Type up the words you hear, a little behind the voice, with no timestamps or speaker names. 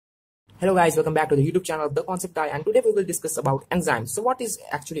Hello guys, welcome back to the YouTube channel of The Concept Guy, and today we will discuss about enzymes. So what is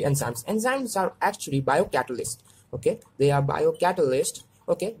actually enzymes? Enzymes are actually biocatalysts, okay? They are biocatalysts,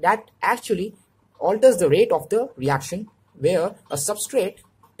 okay, that actually alters the rate of the reaction where a substrate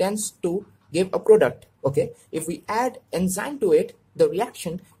tends to give a product, okay? If we add enzyme to it, the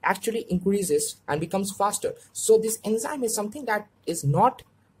reaction actually increases and becomes faster. So this enzyme is something that is not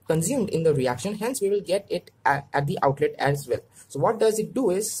consumed in the reaction, hence we will get it at the outlet as well. So what does it do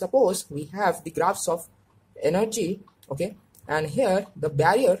is, suppose we have the graphs of energy, okay, and here the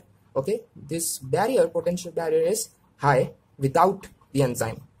barrier, okay, this barrier, potential barrier is high without the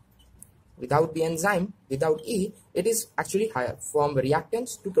enzyme. Without the enzyme, without E, it is actually higher from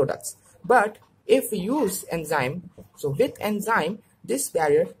reactants to products. But if we use enzyme, so with enzyme, this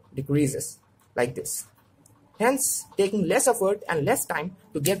barrier decreases like this, hence taking less effort and less time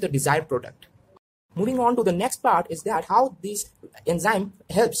to get the desired product. Moving on to the next part is that how this enzyme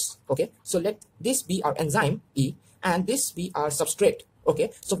helps, okay? So let this be our enzyme E and this be our substrate, okay?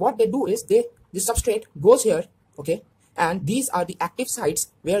 So what they do is the substrate goes here, okay? And these are the active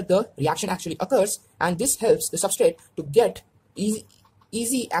sites where the reaction actually occurs, and this helps the substrate to get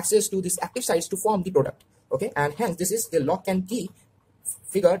easy access to these active sites to form the product, okay? And hence this is the lock and key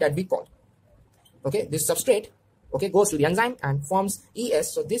figure that we call, okay? This substrate, okay, goes to the enzyme and forms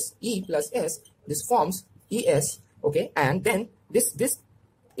ES. So this E plus S, this forms ES, okay, and then this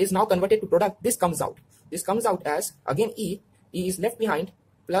is now converted to product. This comes out as again E is left behind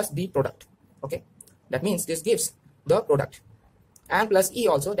plus the product, okay? That means this gives the product, and plus E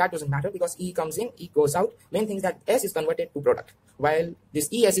also, that doesn't matter because E comes in, E goes out. Main thing is that S is converted to product while this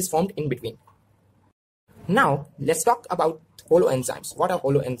ES is formed in between. Now let's talk about holoenzymes. What are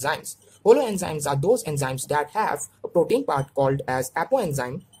holoenzymes? Holoenzymes are those enzymes that have a protein part called as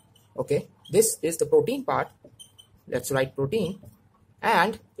apoenzyme, okay? This is the protein part, let's write protein,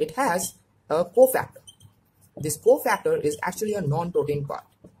 and it has a cofactor. This cofactor is actually a non-protein part,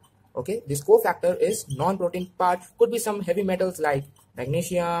 okay? This cofactor is non-protein part, could be some heavy metals like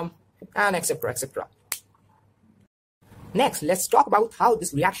magnesium and etc. Next, let's talk about how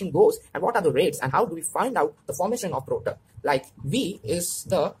this reaction goes and what are the rates and how do we find out the formation of product. Like V is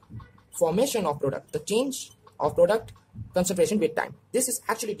the formation of product, the change of product concentration with time. This is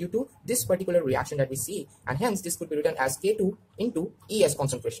actually due to this particular reaction that we see, and hence this could be written as K2 into ES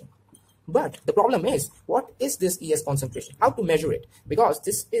concentration. But the problem is, what is this ES concentration? How to measure it? Because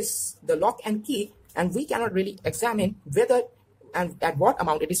this is the lock and key and we cannot really examine whether and at what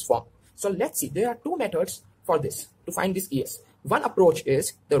amount it is formed. So let's see, there are two methods for this to find this ES. One approach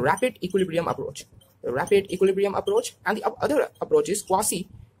is the rapid equilibrium approach. The rapid equilibrium approach, and the other approach is quasi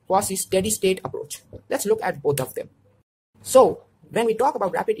steady state approach. Let's look at both of them. So when we talk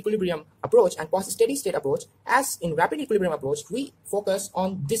about rapid equilibrium approach and quasi steady state approach, as in rapid equilibrium approach, we focus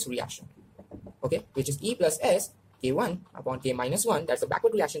on this reaction, okay, which is E plus S K1 upon K minus 1. That's a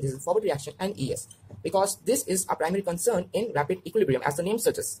backward reaction, this is a forward reaction, and ES, because this is a primary concern in rapid equilibrium as the name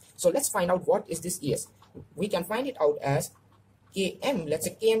suggests. So let's find out what is this ES. We can find it out as Km, let's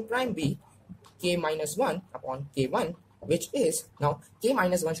say Km prime B K minus 1 upon K1, which is, now K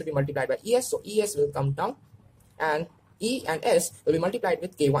minus 1 should be multiplied by ES, so ES will come down and E and S will be multiplied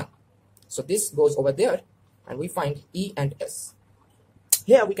with K1. So this goes over there and we find E and S.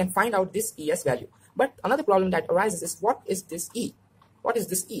 Here we can find out this ES value. But another problem that arises is, what is this E? What is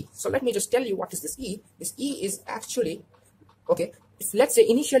this E? So let me just tell you what is this E. This E is actually, okay, if let's say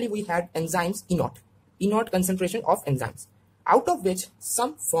initially we had enzymes E0 concentration of enzymes, out of which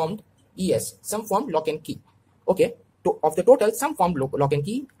some formed ES, some formed lock and key, okay? Of the total, some formed lock and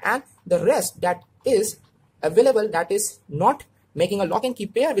key, and the rest that is available, that is not making a lock and key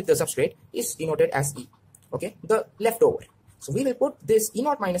pair with the substrate, is denoted as E, okay, the leftover. So we will put this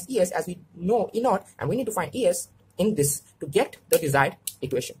E0 minus ES, as we know E0, and we need to find ES in this to get the desired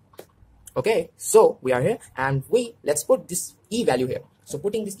equation. Okay, so we are here and let's put this E value here. So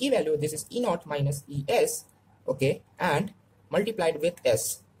putting this E value, this is E0 minus ES, okay, and multiplied with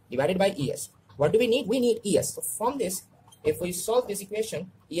S divided by ES. What do we need? We need ES. So from this, if we solve this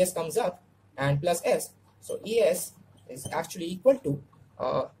equation, ES comes up and plus S. So ES is actually equal to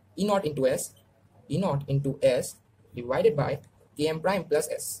E0 into S, E0 into S divided by Km prime plus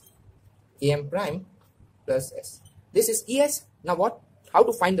S, Km prime plus S. This is ES. Now what? How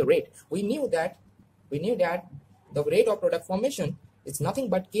to find the rate? We knew that the rate of product formation is nothing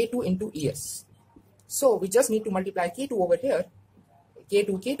but K2 into ES. So we just need to multiply K2 over here,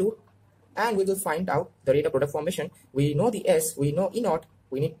 K2, and we will find out the rate of product formation. We know the S, we know E0,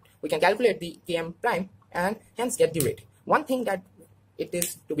 we can calculate the Km prime and hence get the rate. One thing that it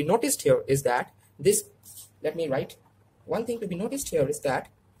is to be noticed here is that this, let me write, one thing to be noticed here is that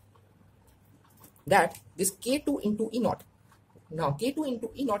that this K2 into E naught. Now K2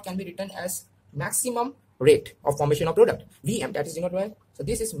 into E naught can be written as maximum rate of formation of product, Vm, that is denoted by, so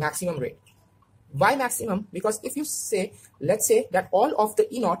this is maximum rate. Why maximum? Because if you say, let's say that all of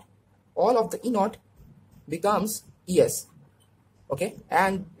the E naught becomes Es, okay,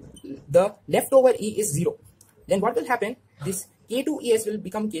 and the leftover E is 0, then what will happen? This K2 Es will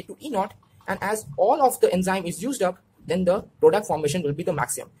become K2 E naught, and as all of the enzyme is used up, then the product formation will be the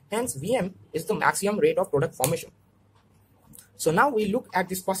maximum. Hence Vm is the maximum rate of product formation. So now we look at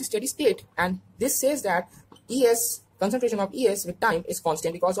this quasi-steady state, and this says that Es, concentration of Es with time is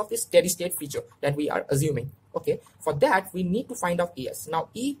constant because of this steady state feature that we are assuming. Okay, for that we need to find out Es. Now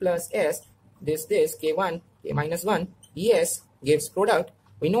E plus S, this K1, K minus 1, Es gives product.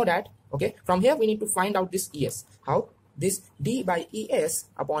 We know that. Okay, from here we need to find out this Es. How? This d by Es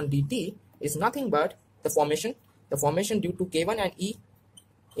upon dt is nothing but the formation due to K1 and E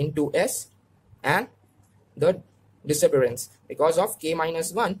into S, and the disappearance because of K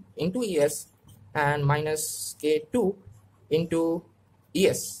minus 1 into Es and minus K2 into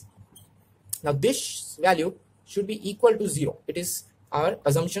Es. Now this value should be equal to 0. It is our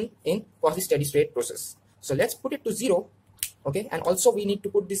assumption in quasi-steady state process. So let's put it to 0. Okay, and also we need to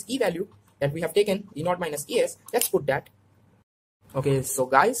put this E value that we have taken, E naught minus Es. Let's put that. Okay, so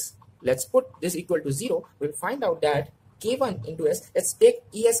guys, let's put this equal to 0. We'll find out that K1 into S, let's take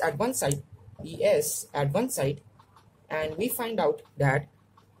Es at one side, and we find out that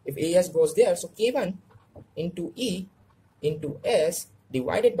if Es goes there, so K1 into E into S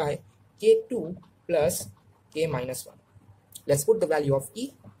divided by K2 plus K minus 1. Let's put the value of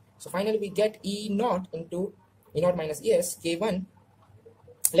E. So finally we get E naught into E naught minus Es, K1.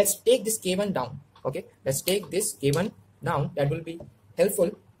 Let's take this K1 down. Okay, let's take this K1 down. That will be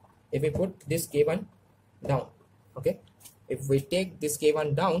helpful if we put this K1 down. Okay, if we take this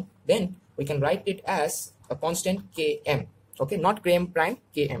K1 down, then we can write it as a constant Km. Okay, not Km prime,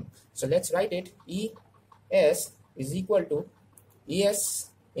 Km. So let's write it. Es is equal to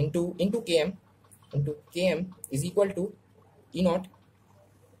Es into Km is equal to E naught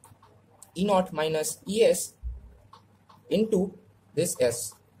minus Es into this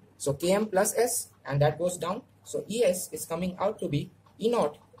S. So Km plus S, and that goes down. So Es is coming out to be E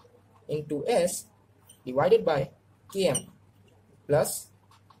naught into S divided by Km plus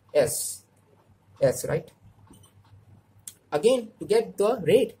S, right? Again, to get the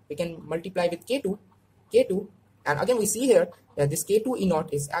rate, we can multiply with K2, and again we see here that this K2 E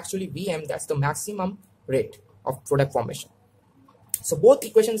naught is actually Vm, that's the maximum rate of product formation. So both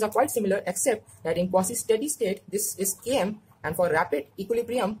equations are quite similar, except that in quasi-steady state, this is Km, and for rapid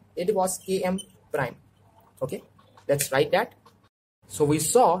equilibrium, it was Km prime. Okay, let's write that. So we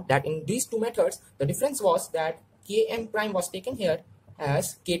saw that in these two methods, the difference was that Km prime was taken here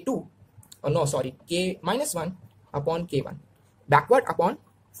as K2, K minus 1 upon K1, backward upon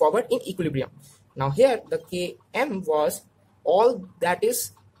forward in equilibrium. Now here the Km was all that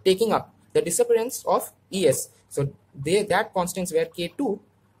is taking up the disappearance of Es. So that constants were K2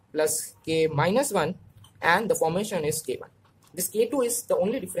 plus K minus 1, and the formation is K1. This K2 is the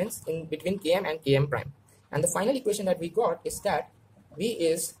only difference in between Km and Km prime. And the final equation that we got is that V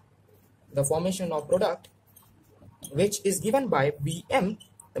is the formation of product, which is given by Vm,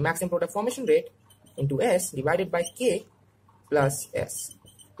 the maximum product formation rate, into S divided by K plus S,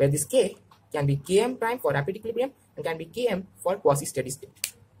 where this K can be Km prime for rapid equilibrium and can be Km for quasi-steady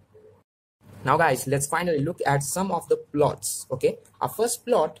state. Now guys, let's finally look at some of the plots. Okay, our first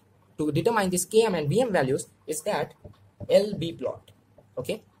plot to determine this Km and Vm values is that LB plot.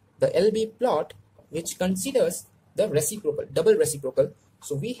 Okay, the LB plot, which considers the reciprocal, double reciprocal.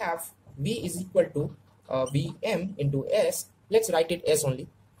 So we have V is equal to Vm into S. Let's write it S only.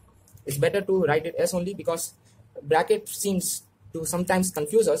 It's better to write it S only because bracket seems to sometimes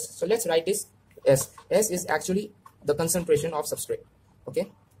confuse us. So let's write this S. S is actually the concentration of substrate.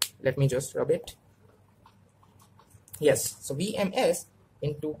 Okay, let me just rub it. Yes, so Vms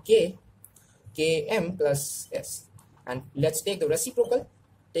into Km plus S. And let's take the reciprocal.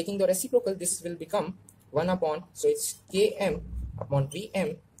 Taking the reciprocal, this will become 1 upon, so it's Km upon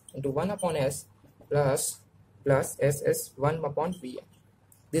Vm into 1 upon S plus SS 1 upon Vm.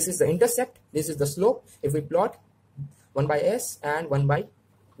 This is the intercept, this is the slope. If we plot 1 by S and 1 by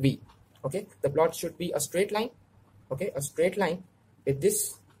V, okay, the plot should be a straight line. Okay, a straight line with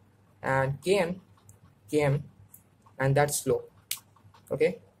this and Km, and that slope.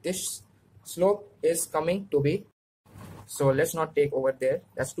 Okay, this slope is coming to be, so let's not take over there,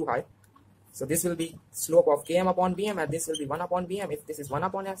 that's too high. So this will be slope of Km upon Vm, and this will be 1 upon Vm if this is 1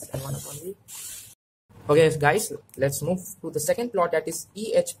 upon S and 1 upon V. Okay guys, let's move to the second plot, that is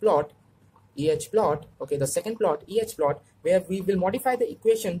EH plot. plot, okay, the second plot, plot, where we will modify the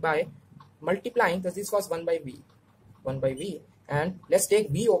equation by multiplying, because this was 1 by v, and let's take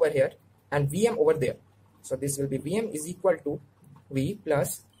v over here and vm over there. So this will be vm is equal to v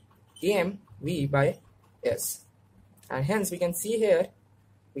plus km v by s, and hence we can see here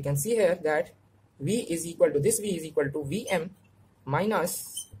that v is equal to vm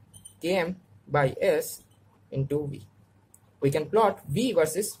minus km by s into v. We can plot v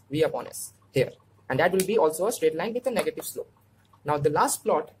versus v upon s here, and that will be also a straight line with a negative slope. Now the last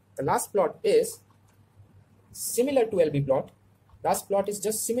plot is similar to LB plot. Last plot is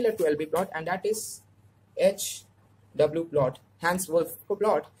just similar to LB plot, and that is HW plot, Hans-Wolf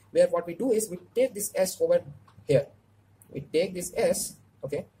plot, where what we do is we take this S over here. We take this S,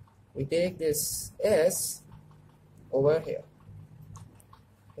 okay, we take this S over here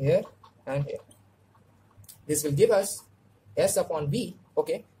and here. This will give us S upon V,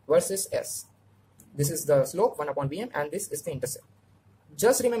 okay, versus S. This is the slope 1 upon Vm, and this is the intercept.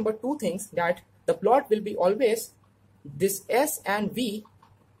 Just remember two things, that the plot will be always this S and V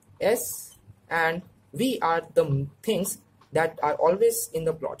are the things that are always in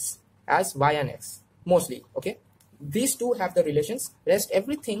the plots as Y and X mostly, okay. These two have the relations. Rest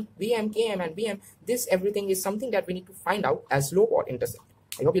everything, Vm, Km and Vm, this everything is something that we need to find out as slope or intercept.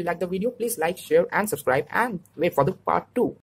 I hope you like the video. Please like, share and subscribe, and wait for the part 2.